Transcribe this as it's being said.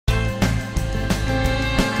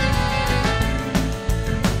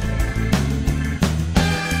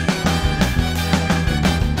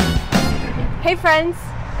Hey friends,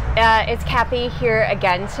 it's Kathy here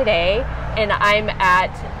again today, and I'm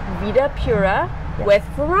at Vida Pura with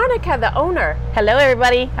Veronica, the owner. Hello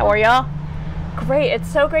everybody, how are y'all? Great, it's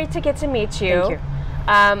so great to get to meet you. Thank you.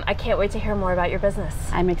 I can't wait to hear more about your business.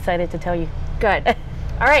 I'm excited to tell you. Good.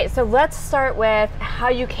 All right, so let's start with how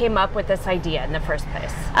you came up with this idea in the first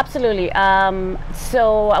place. Absolutely.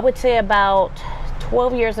 So I would say about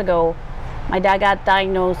 12 years ago, my dad got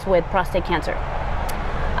diagnosed with prostate cancer.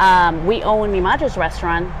 We own Mi Madre's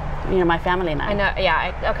restaurant, my family and I. I know,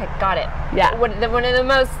 yeah, okay, got it. Yeah. One of the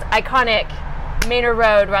most iconic Manor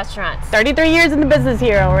Rd restaurants. 33 years in the business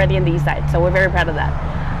here already in the East Side, so we're very proud of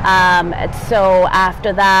that. So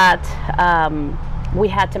after that, we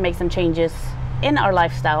had to make some changes in our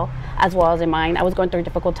lifestyle as well as in mine. I was going through a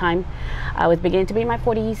difficult time. I was beginning to be in my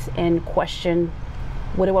 40s and question,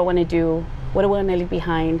 what do I want to do? What do I want to leave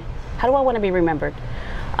behind? How do I want to be remembered?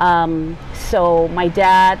 So my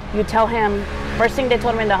dad, you tell him, first thing they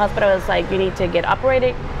told me in the hospital was like, you need to get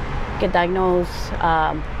operated, get diagnosed,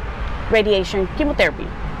 radiation, chemotherapy.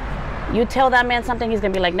 You tell that man something, he's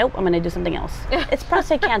gonna be like, nope, I'm gonna do something else. It's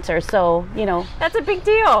prostate cancer, so, That's a big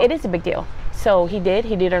deal. It is a big deal. So he did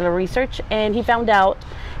a little research and he found out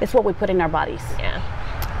it's what we put in our bodies.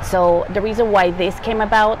 Yeah. So the reason why this came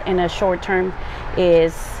about in a short term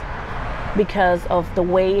is because of the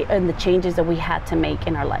way and the changes that we had to make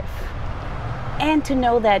in our life. And to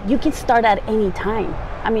know that you can start at any time.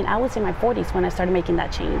 I mean, I was in my 40s when I started making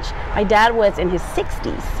that change. My dad was in his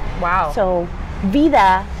 60s. Wow. So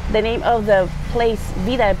Vida, the name of the place,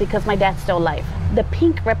 Vida, because my dad's still alive. The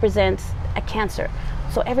pink represents a cancer.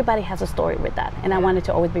 So everybody has a story with that. And I wanted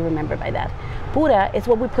to always be remembered by that. Pura is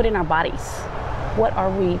what we put in our bodies. What are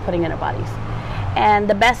we putting in our bodies? And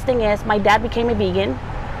the best thing is my dad became a vegan.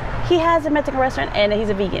 He has a Mexican restaurant and he's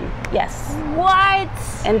a vegan. Yes. What?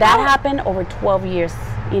 And that happened over 12 years,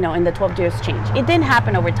 in the 12 years change. It didn't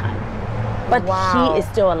happen over time, but wow. He is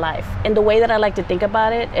still alive. And the way that I like to think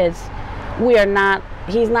about it is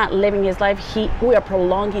he's not living his life, we are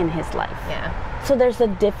prolonging his life. Yeah. So there's a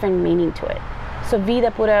different meaning to it. So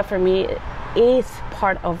Vida Pura for me is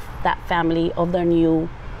part of that family, of their new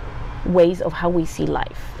ways of how we see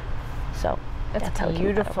life. So that's how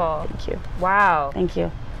beautiful. Thank you. Wow. Thank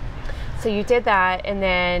you. So you did that, and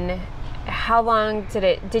then how long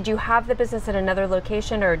did you have the business at another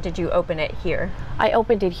location, or did you open it here? I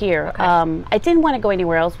opened it here. Okay. I didn't want to go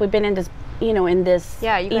anywhere else. We've been in this, in this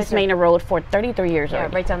East Manor Road for 33 years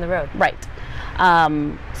already. Right down the road. Right.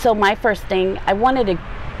 So my first thing, I wanted to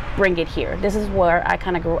bring it here. This is where I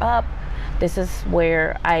kind of grew up. This is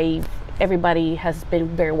where everybody has been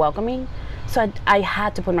very welcoming. So I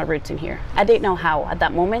had to put my roots in here. I didn't know how at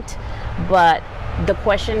that moment, but the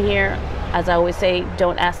question here, as I always say,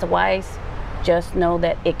 don't ask the wise, just know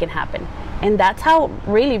that it can happen. And that's how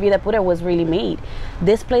really Vida Pura was really made.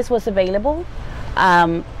 This place was available.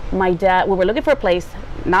 My dad, we were looking for a place,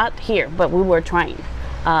 not here, but we were trying.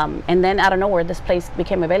 And then out of nowhere, this place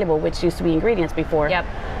became available, which used to be Ingredients before. Yep.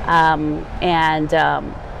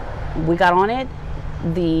 We got on it.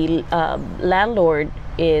 The landlord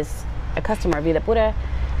is a customer of Vida Pura.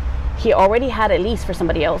 He already had a lease for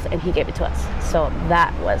somebody else and he gave it to us. So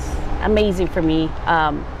that was amazing for me.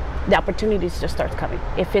 The opportunities just start coming.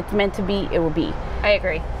 If it's meant to be, it will be. I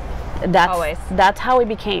agree. Always. That's how it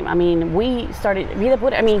became. I mean, we started Vida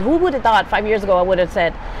Pura. I mean, who would have thought 5 years ago I would have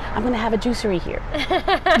said, I'm going to have a juicery here?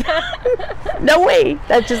 No way.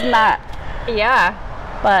 That's just not. Yeah.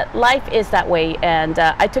 But life is that way. And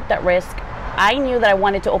I took that risk. I knew that I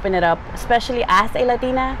wanted to open it up, especially as a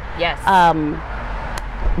Latina. Yes.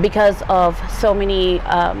 Because of so many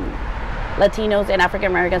Latinos and African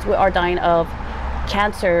Americans, we are dying of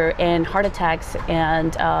cancer and heart attacks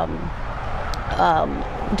and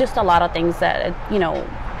just a lot of things that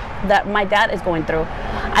that my dad is going through.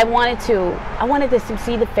 I wanted to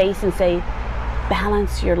see the face and say,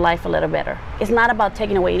 balance your life a little better. It's not about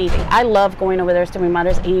taking away anything. I love going over there to Mi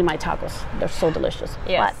Madre's and eating my tacos. They're so delicious.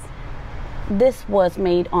 Yes. But this was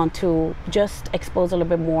made to just expose a little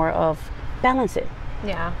bit more of balance it.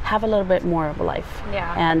 Yeah. Have a little bit more of a life.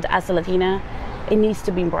 Yeah. And as a Latina, it needs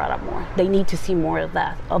to be brought up more. They need to see more of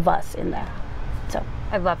that, of us in that. So.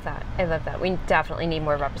 I love that. I love that. We definitely need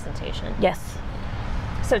more representation. Yes.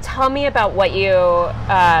 So tell me about what you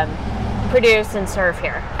produce and serve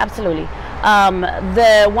here. Absolutely.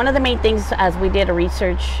 One of the main things, as we did a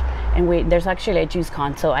research, and there's actually a juice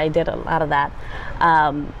con, so I did a lot of that,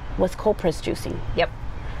 was cold press juicing. Yep.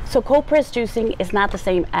 So cold press juicing is not the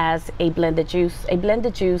same as a blended juice. A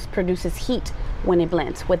blended juice produces heat when it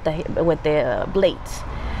blends with the blades.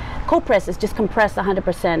 Cold press is just compressed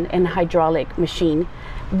 100% in a hydraulic machine,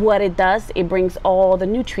 what it does, it brings all the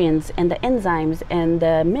nutrients and the enzymes and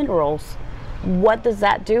the minerals. What does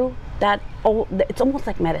that do? It's almost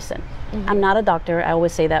like medicine. I'm not a doctor. I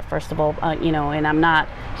always say that, first of all, you know, and I'm not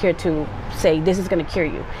here to say this is going to cure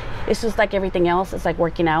you. It's just like everything else. It's like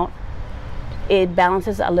working out. It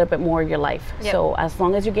balances a little bit more of your life. Yep. So as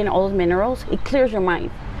long as you're getting all those minerals, it clears your mind.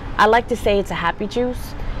 I like to say it's a happy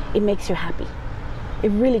juice. It makes you happy. It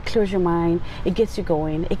really clears your mind. It gets you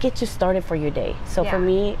going. It gets you started for your day. So for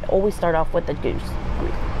me, always start off with the juice.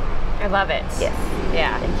 I love it. Yes.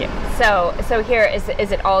 Yeah. Thank you. So here, is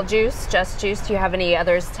it all juice, just juice? Do you have any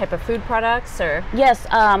others type of food products or? Yes.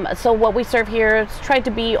 So what we serve here is try to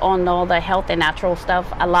be on all the health and natural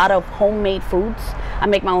stuff. A lot of homemade foods. I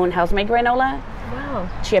make my own house-made granola. Wow.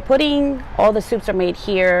 Chia pudding. All the soups are made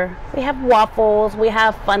here. We have waffles. We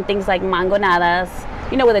have fun things like mangonadas.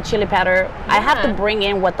 You know, with a chili powder. I have to bring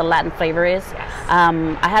in what the Latin flavor is. Yes.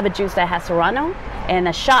 I have a juice that has serrano and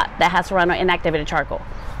a shot that has serrano and activated charcoal.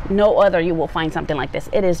 No other you will find something like this.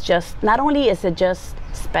 It is just, not only is it just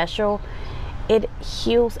special, it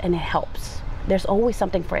heals and it helps. There's always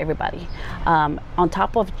something for everybody. On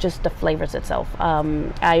top of just the flavors itself.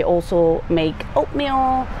 I also make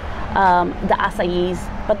oatmeal, the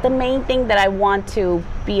acais, but the main thing that I want to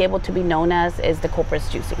be able to be known as is the corporate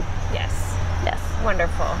juicing. Yes. Yes.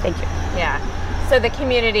 Wonderful. Thank you. Yeah. So the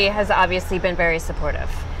community has obviously been very supportive.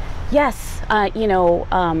 Yes. You know,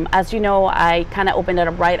 as you know, I kind of opened it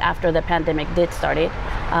up right after the pandemic did started.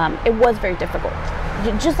 It was very difficult,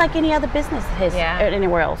 just like any other business has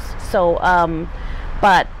anywhere else. So,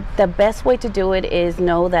 but the best way to do it is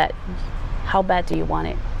know that how bad do you want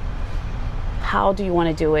it? How do you want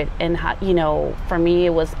to do it? And how, you know, for me,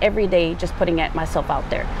 it was every day just putting myself out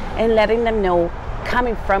there and letting them know,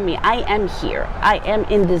 coming from me, I am here. I am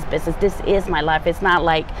in this business. This is my life. It's not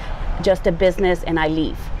like just a business and I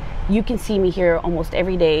leave. You can see me here almost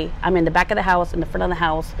every day. I'm in the back of the house, in the front of the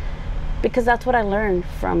house, because that's what I learned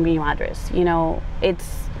from mi madres. You know,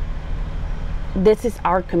 this is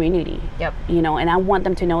our community. Yep. You know, and I want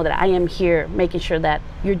them to know that I am here making sure that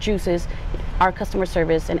your juices, our customer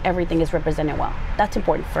service, and everything is represented well. That's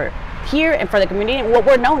important for here and for the community and what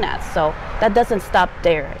we're known as. So that doesn't stop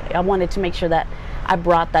there. I wanted to make sure that I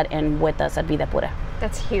brought that in with us at Vida Pura.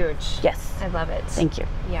 That's huge. Yes. I love it. Thank you.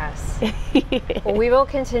 Yes. Well, we will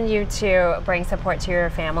continue to bring support to your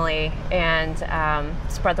family and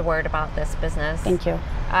spread the word about this business. Thank you.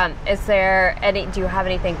 Is there do you have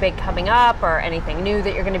anything big coming up or anything new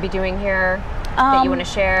that you're going to be doing here that you want to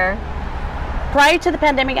share? Prior to the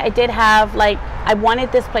pandemic, I did have, I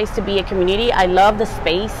wanted this place to be a community. I love the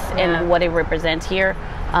space and what it represents here.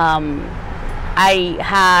 I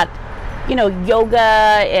had, you know, yoga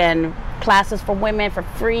and classes for women for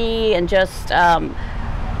free and just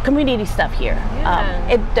community stuff here.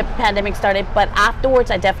 The pandemic started, but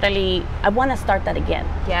afterwards I want to start that again.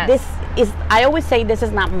 Yes. I always say this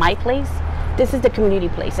is not my place, this is the community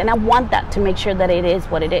place, and I want that to make sure that it is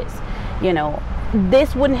what it is. You know,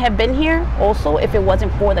 this wouldn't have been here also if it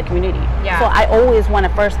wasn't for the community. So I always want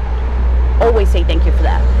to always say thank you for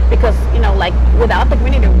that, because, you know, like, without the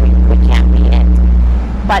community we can't be it.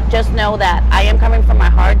 But just know that I am coming from my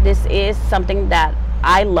heart. This is something that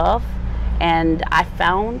I love, and I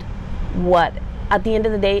found what at the end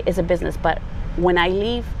of the day is a business. But when I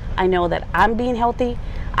leave, I know that I'm being healthy,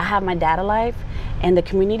 I have my dad alive, and the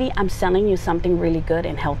community, I'm selling you something really good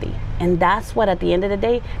and healthy. And that's what at the end of the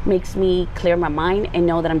day makes me clear my mind and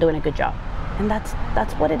know that I'm doing a good job. And that's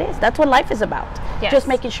what it is. That's what life is about. Just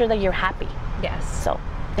making sure that you're happy. Yes. So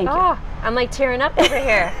thank you. Oh, I'm like tearing up over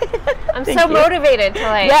here. I'm so motivated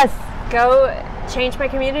to go change my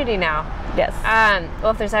community now. Yes.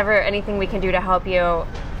 Well, if there's ever anything we can do to help you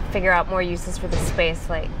figure out more uses for this space,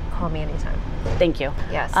 call me anytime. Thank you.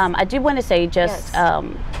 Yes. I do want to say just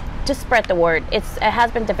spread the word. It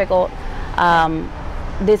has been difficult.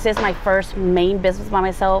 This is my first main business by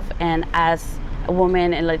myself, and as a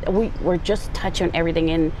woman, and we're just touching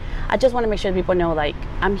everything, and I just want to make sure people know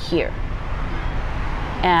I'm here.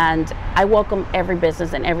 And I welcome every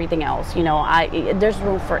business and everything else. You know, there's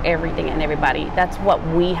room for everything and everybody. That's what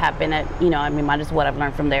we have been at, you know, I mean, that is what I've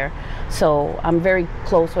learned from there. So I'm very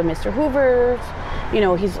close with Mr. Hoover's. You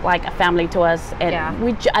know, he's like a family to us. And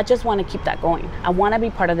I just want to keep that going. I want to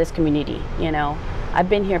be part of this community, you know. I've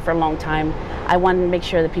been here for a long time. I want to make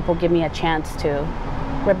sure that people give me a chance to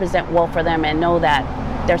represent well for them and know that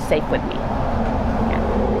they're safe with me.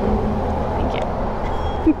 Thank you.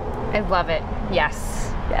 I love it. Yes.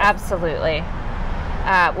 Absolutely.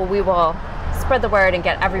 Well, we will spread the word and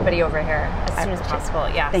get everybody over here as soon as possible.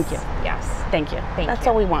 Yes. Thank you. Yes. Thank you. That's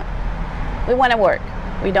all we want. We want to work.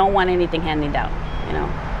 We don't want anything handed down, you know.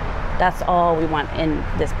 That's all we want in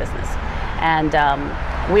this business. And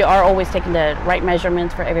we are always taking the right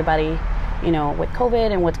measurements for everybody, you know, with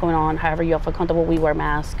COVID and what's going on. However you feel comfortable, we wear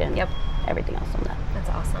masks and everything else on that. That's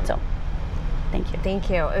awesome. So thank you. Thank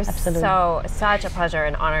you. It was such a pleasure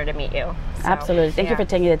and honor to meet you. So, absolutely. Thank you for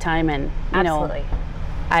taking the time, and you know,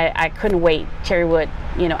 I couldn't wait. Cherrywood,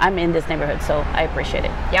 you know, I'm in this neighborhood, so I appreciate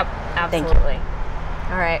it. Yep, absolutely. Thank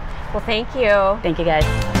you. All right. Well, thank you. Thank you,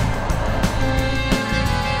 guys.